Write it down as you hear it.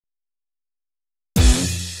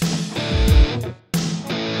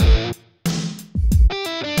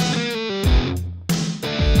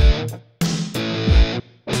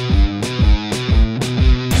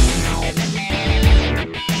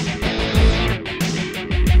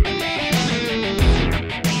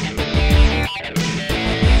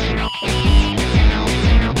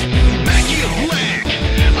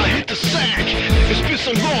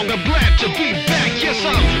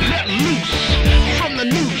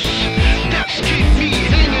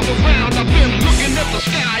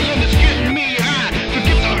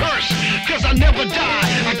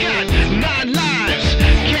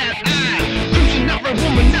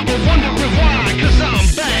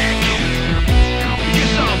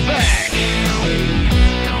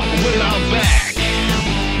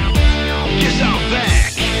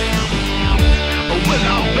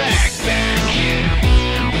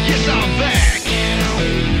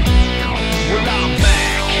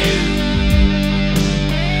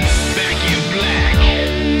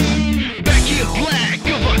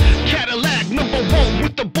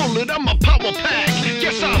bullet, I'm a power pack.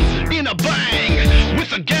 Yes, I'm in a bang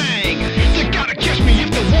with a gang. They gotta catch me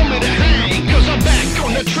if they want me to hang. Cause I'm back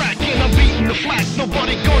on the track and I'm beating the flat.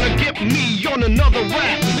 Nobody gonna get me on another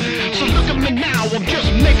rap. So look at me now, I'm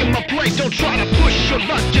just making my play. Don't try to push your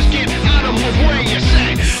luck, just get out of my way, you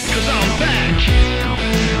say. Cause I'm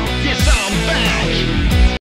back.